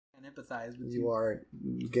empathize with you. You are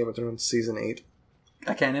Game of Thrones Season 8.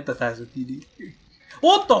 I can't empathize with you, dude.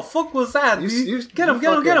 What the fuck was that, dude? Get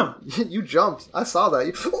him! You jumped. I saw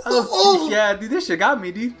that. Yeah, dude, this shit got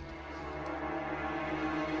me, dude.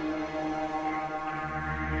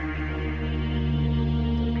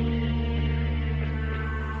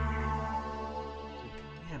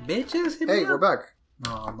 Damn, bitches. Hey, we're back.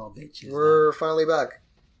 No bitches. We're finally back.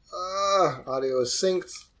 Audio is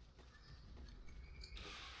synced.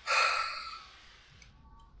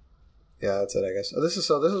 Yeah, that's it, I guess. This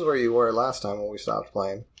is where you were last time when we stopped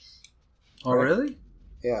playing. Oh, right? Really?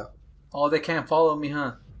 Yeah. Oh, they can't follow me,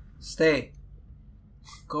 huh? Stay.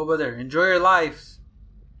 Go over there. Enjoy your lives.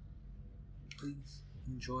 Please,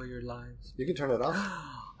 enjoy your lives. You can turn it off.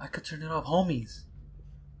 I could turn it off, homies.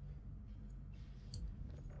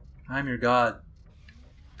 I'm your god.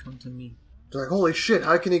 Come to me. They're like, holy shit,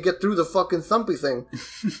 how can you get through the fucking thumpy thing?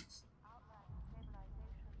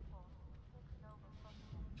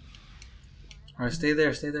 Alright, stay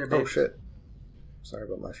there, babe. Oh shit. Sorry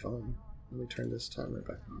about my phone. Let me turn this timer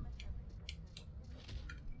back on.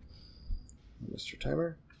 Mr.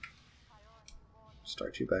 Timer.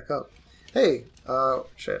 Start you back up. Hey,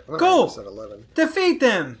 shit. I'm go! At 11. Defeat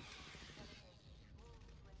them!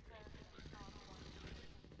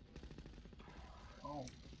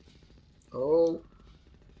 Oh.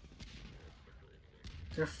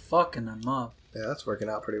 They're fucking them up. Yeah, that's working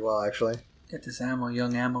out pretty well, actually. Get this ammo,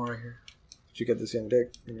 young ammo right here. Did you get this young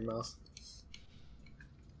dick in your mouth?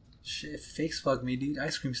 Shit, face fuck me, dude.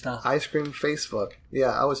 Ice cream style. Ice cream face fuck.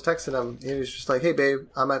 Yeah, I was texting him. He was just like, hey, babe,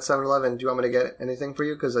 I'm at 7-Eleven. Do you want me to get anything for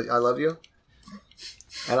you? Because I love you.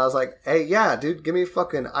 And I was like, hey, yeah, dude, give me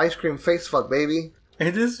fucking ice cream face fuck, baby.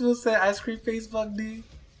 And this will say ice cream face fuck, dude.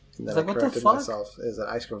 And then I corrected myself. It was an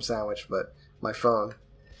ice cream sandwich, but my phone.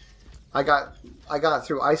 I got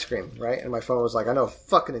through ice cream, right? And my phone was like, I know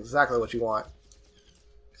fucking exactly what you want.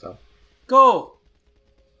 So. Go!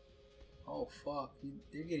 Oh, fuck.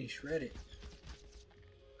 They're getting shredded.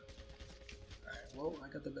 Alright, well, I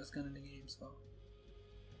got the best gun in the game, so.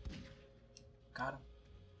 Got him.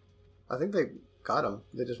 I think they got him.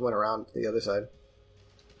 They just went around the other side.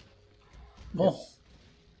 Oh. Yeah.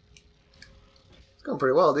 It's going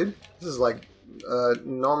pretty well, dude. This is like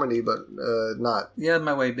Normandy, but not. Yeah,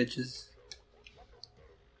 my way, bitches.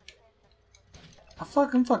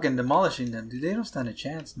 I'm fucking demolishing them, dude. They don't stand a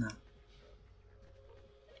chance now.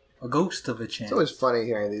 A ghost of a chance. It's always funny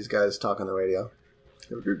hearing these guys talk on the radio.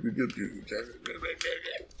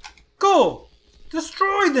 Go!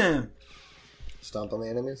 Destroy them! Stomp on the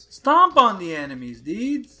enemies? Stomp on the enemies,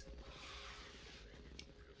 dudes!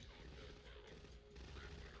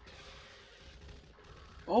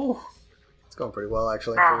 Oh! It's going pretty well,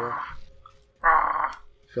 actually.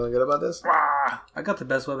 Feeling good about this? I got the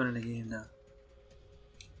best weapon in the game now.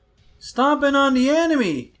 Stomping on the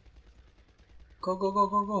enemy! Go, go, go,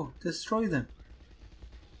 go, go. Destroy them.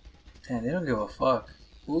 Damn, they don't give a fuck.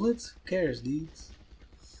 Bullets? Who cares, dudes?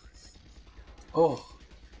 Oh.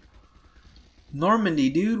 Normandy,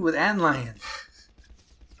 dude, with antlions.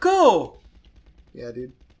 Go! Yeah,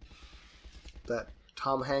 dude. That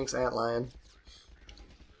Tom Hanks antlion.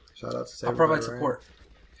 Shout out to Saving I'll provide Private support. Ryan.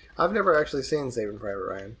 I've never actually seen Saving Private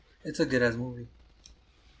Ryan. It's a good ass movie.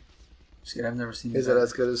 Just kidding, I've never seen it. Is it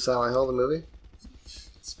as good as Silent Hill, the movie?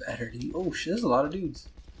 It's better, dude. Oh shit, there's a lot of dudes.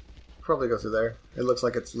 Probably go through there. It looks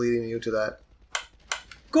like it's leading you to that.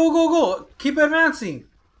 Go, go, go! Keep advancing!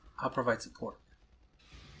 I'll provide support.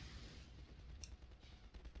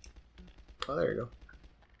 Oh, there you go.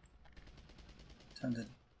 Time to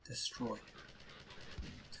destroy. What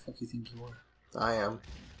the fuck you think you are? I am.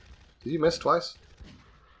 Did you miss twice?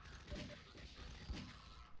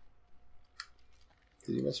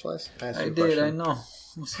 Did you miss twice? I did, I know.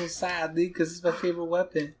 I'm so sad, dude, because it's my favorite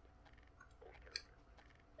weapon.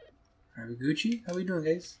 Are we Gucci? How we doing,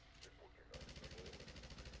 guys?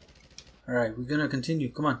 Alright, we're gonna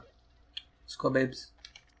continue. Come on. Let's go, babes.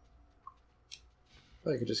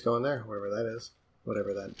 Well, you could just go in there, wherever that is.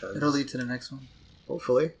 Whatever that does. It'll lead to the next one.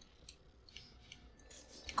 Hopefully.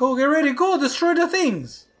 Go, get ready, go! Destroy the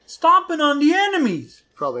things! Stomping on the enemies!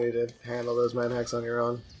 Probably need to handle those manhacks on your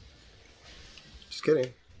own. Just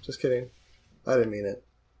kidding. Just kidding. I didn't mean it.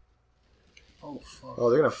 Oh, fuck.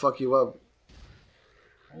 Oh, they're gonna fuck you up.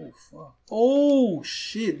 Oh, fuck. Oh,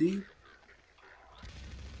 shit, dude.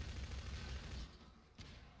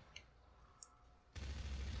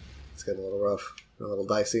 It's getting a little rough. A little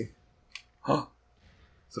dicey. Huh.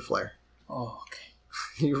 It's a flare. Oh, okay.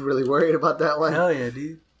 You really worried about that one? Hell yeah,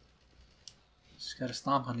 dude. Just gotta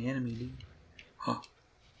stomp on the enemy, dude. Huh.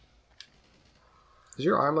 Is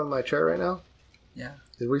your arm on my chair right now? Yeah.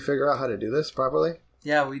 Did we figure out how to do this properly?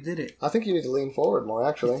 Yeah, we did it. I think you need to lean forward more,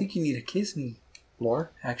 actually. I think you need to kiss me.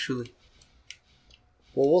 More? Actually.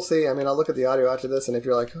 Well, we'll see. I mean, I'll look at the audio after this, and if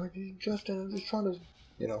you're like, oh, Justin, I'm just trying to,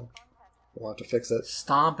 you know, we'll have to fix it.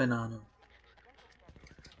 Stomping on him.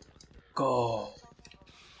 Go.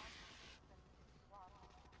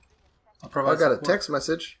 I got a text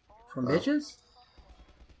message. From bitches?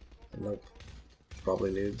 Nope.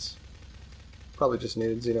 Probably nudes. Probably just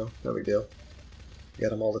nudes, you know. No big deal. Get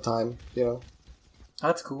them all the time, you know.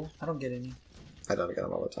 That's cool. I don't get any. I don't get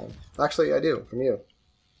them all the time. Actually, I do. From you.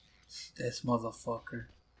 This motherfucker.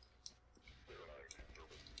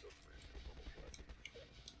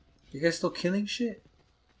 You guys still killing shit?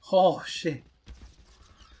 Oh, shit.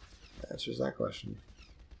 Answers that question.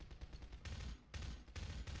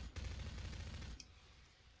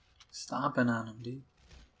 Stomping on him, dude.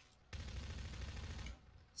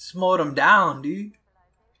 Smote him down, dude.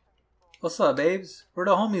 What's up, babes? Where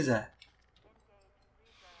the homies at?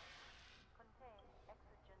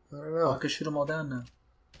 I don't know. I could shoot them all down now.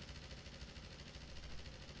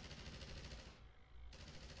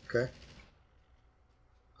 Okay.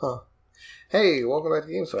 Huh. Hey, welcome back to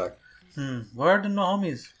GameSwag. Where are the no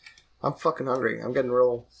homies? I'm fucking hungry. I'm getting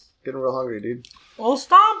real hungry, dude. Oh,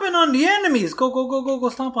 stomping on the enemies! Go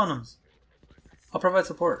stomp on them. I'll provide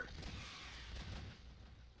support.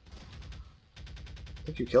 I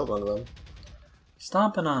think you killed one of them.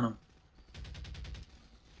 Stomping on them.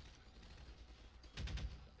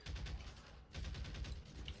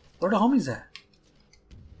 Where the homies at?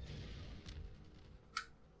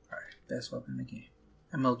 Alright, best weapon in the game.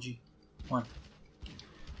 MLG. 1.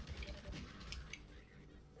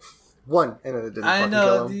 One, and it didn't fucking know,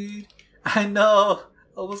 kill him. dude. I know.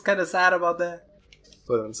 I was kind of sad about that.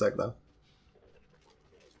 Put him in sec, though.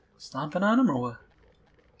 Stomping on him or what?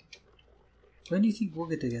 When do you think we'll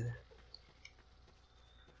get together?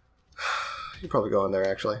 You probably go in there,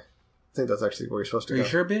 actually. I think that's actually where you're supposed to Are go. you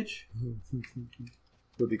sure, bitch?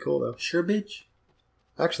 Would be cool, though. Sure, bitch?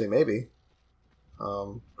 Actually, maybe.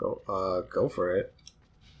 Go for it.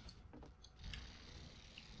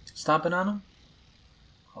 Stomping on him?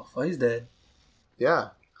 Oh, fuck, he's dead. Yeah.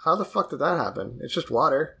 How the fuck did that happen? It's just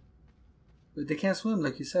water. But they can't swim,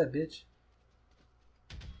 like you said, bitch.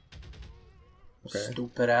 Okay.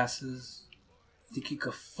 Stupid asses. Think you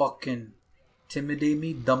could fucking intimidate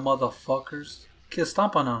me, dumb motherfuckers? Kill,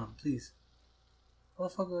 stomp on him, please. How the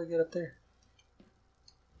fuck do I get up there?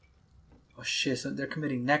 Oh shit, so they're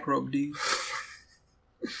committing neck rope, dude.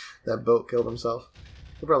 That boat killed himself.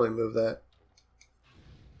 We'll probably move that.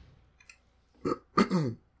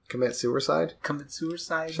 Commit suicide? Commit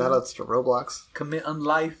suicide. Shoutouts to Roblox. Commit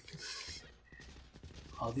unlife.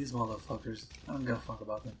 All these motherfuckers. I don't give a fuck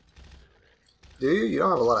about them. Do you? You don't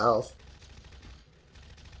have a lot of health.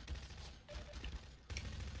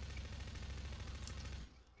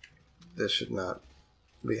 This should not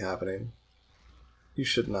be happening. You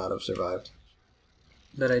should not have survived.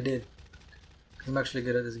 But I did. I'm actually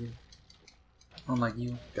good at this game. Unlike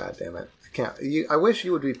you. God damn it. I can't. I wish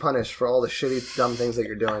you would be punished for all the shitty, dumb things that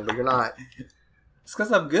you're doing, but you're not. It's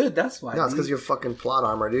because I'm good, that's why. No, it's because you're fucking plot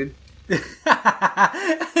armor, dude.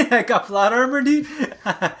 I got plot armor, dude.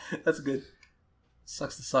 That's good.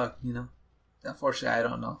 Sucks to suck, you know. Unfortunately, I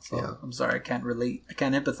don't know. So yeah. I'm sorry, I can't relate. I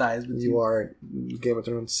can't empathize with you. You are Game of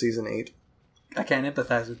Thrones Season 8. I can't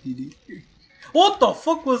empathize with you, dude. What the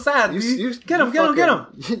fuck was that, dude? Get him.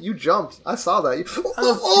 You jumped. I saw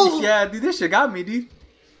that. Yeah, dude, this shit got me, dude.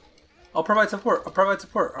 I'll provide support.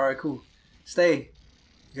 Alright, cool. Stay.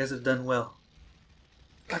 You guys have done well.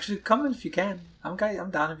 Actually, come in if you can. I'm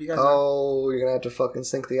down if you guys are. You're gonna have to fucking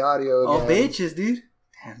sync the audio again. Oh, bitches, dude.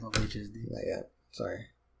 Damn, no bitches, dude. Not yet. Sorry.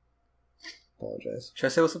 Apologize. Should I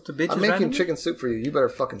say what's up to bitches? I'm making chicken soup for you. You better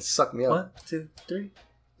fucking suck me up. 1, 2, 3.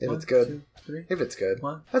 If it's good. 2, 3. If it's good.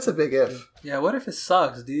 1. That's a big if. Yeah, what if it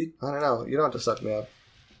sucks, dude? I don't know. You don't have to suck me up.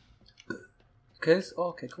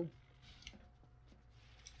 Okay, cool.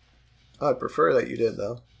 I'd prefer that you did,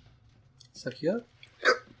 though. Suck you up?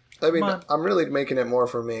 I mean, I'm really making it more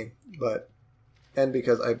for me, but... And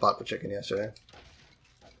because I bought the chicken yesterday.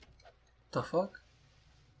 The fuck?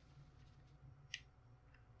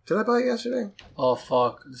 Did I buy it yesterday? Oh,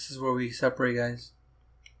 fuck. This is where we separate, guys.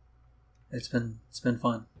 It's been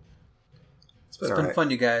fun. It's been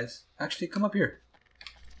fun, you guys. Actually, come up here.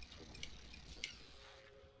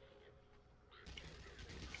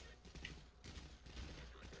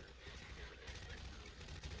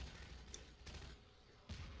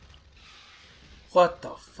 What the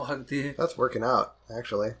fuck, dude? That's working out,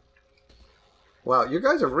 actually. Wow, you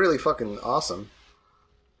guys are really fucking awesome.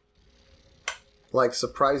 Like,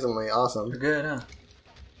 surprisingly awesome. You're good, huh?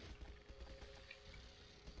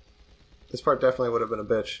 This part definitely would have been a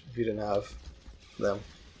bitch if you didn't have them.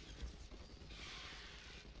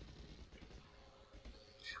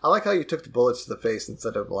 I like how you took the bullets to the face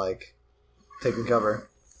instead of, like, taking cover.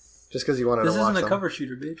 Just because you wanted to watch them. This isn't a cover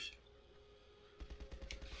shooter, bitch.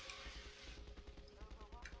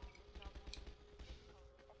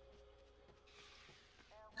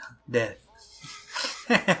 Death.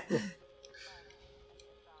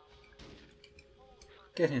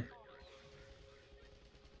 Get him.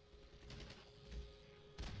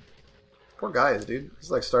 Poor guys, dude. It's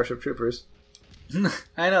like Starship Troopers.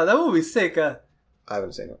 I know, that movie's sick. I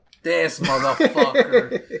haven't seen it. This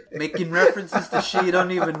motherfucker. Making references to shit you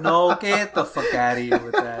don't even know. Get the fuck out of here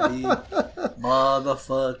with that,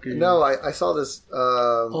 motherfucker. No, I saw this...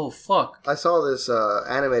 oh, fuck. I saw this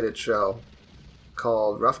animated show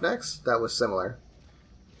called Roughnecks that was similar.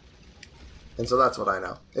 And so that's what I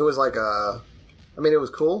know. It was like a... I mean, it was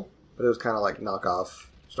cool, but it was kind of like knockoff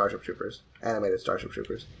Starship Troopers. Animated Starship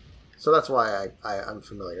Troopers. So that's why I'm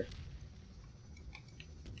familiar.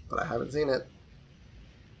 But I haven't seen it.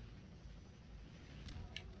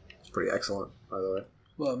 It's pretty excellent, by the way.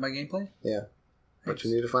 What, my gameplay? Yeah. But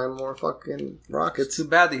you need to find more fucking rockets. It's too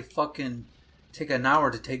bad they fucking take an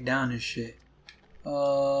hour to take down this shit.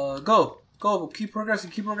 Go. Go. Keep progressing.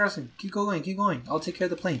 Keep progressing. Keep going. Keep going. I'll take care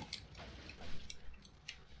of the plane.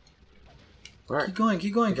 All right. Keep going.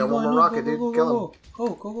 Keep going. Keep got going. one more rocket, go, dude. go, Kill go, him. go. Go,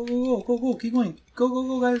 go, go, go, go, go. Keep going. Go, go,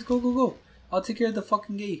 go, guys. Go, go, go. I'll take care of the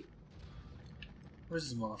fucking gate. Where's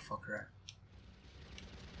this motherfucker at?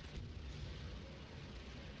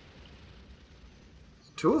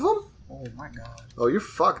 Two of them? Oh my god. Oh, you're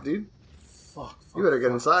fucked, dude. Fuck. You better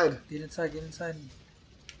get inside. Get inside. Get inside.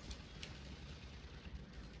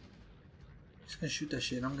 Just gonna shoot that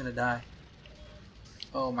shit. I'm gonna die.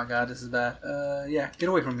 Oh my god, this is bad. Yeah, get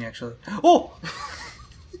away from me, actually. Oh!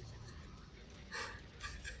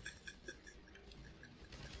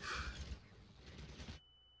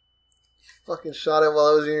 Fucking shot it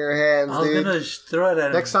while it was in your hands, I was dude. gonna throw it at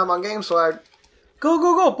him. Next time on Game Swag, go,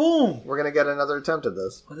 go, go! Boom! we're gonna get another attempt at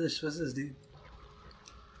this. What's this, dude?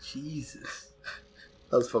 Jesus.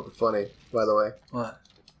 That was fucking funny, by the way. What?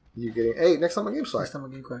 You getting... Hey, next time on Game Swag. Next time I'm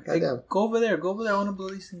getting quick. Goddamn. Hey, go over there. Go over there. I want to blow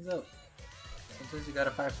these things up. Sometimes you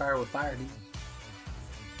gotta fight fire with fire, dude.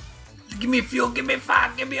 Give me fuel. Give me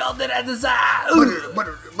fire. Give me all that I desire.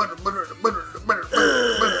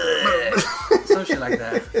 Some shit like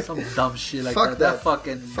that. Some dumb shit like Fuck that. That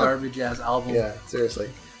fucking garbage ass album. Yeah, seriously.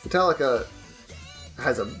 Metallica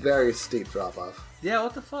has a very steep drop off. Yeah,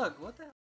 what the fuck? What the